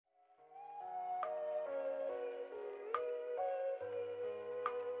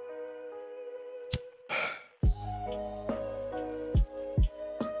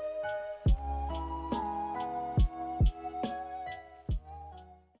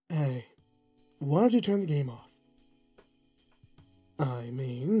Hey, why don't you turn the game off? I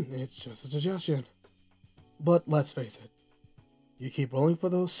mean, it's just a suggestion. But let's face it, you keep rolling for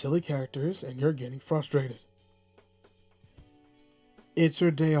those silly characters and you're getting frustrated. It's your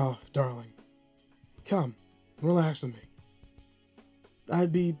day off, darling. Come, relax with me.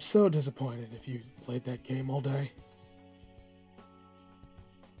 I'd be so disappointed if you played that game all day.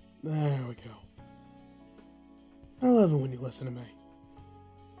 There we go. I love it when you listen to me.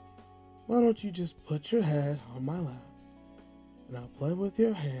 Why don't you just put your head on my lap and I'll play with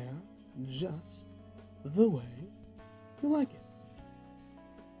your hair just the way you like it.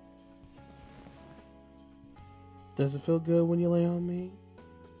 Does it feel good when you lay on me,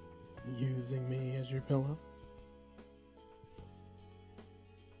 using me as your pillow?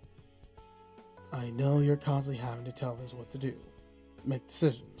 I know you're constantly having to tell us what to do, make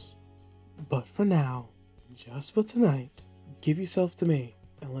decisions. But for now, just for tonight, give yourself to me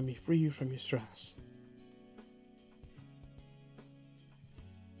and let me free you from your stress.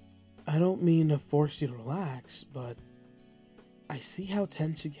 I don't mean to force you to relax, but I see how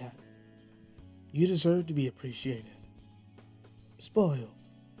tense you get. You deserve to be appreciated, spoiled,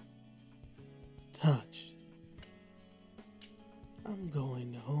 touched. I'm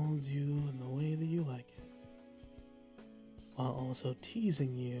going to hold you in the way that you like it, while also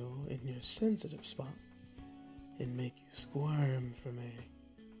teasing you in your sensitive spots and make you squirm for me.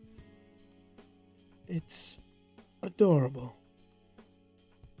 It's adorable.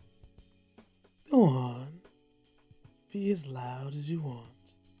 Go on, be as loud as you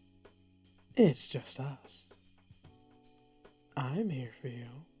want. It's just us. I'm here for you,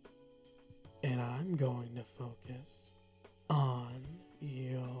 and I'm going to focus on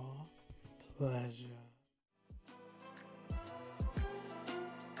your pleasure.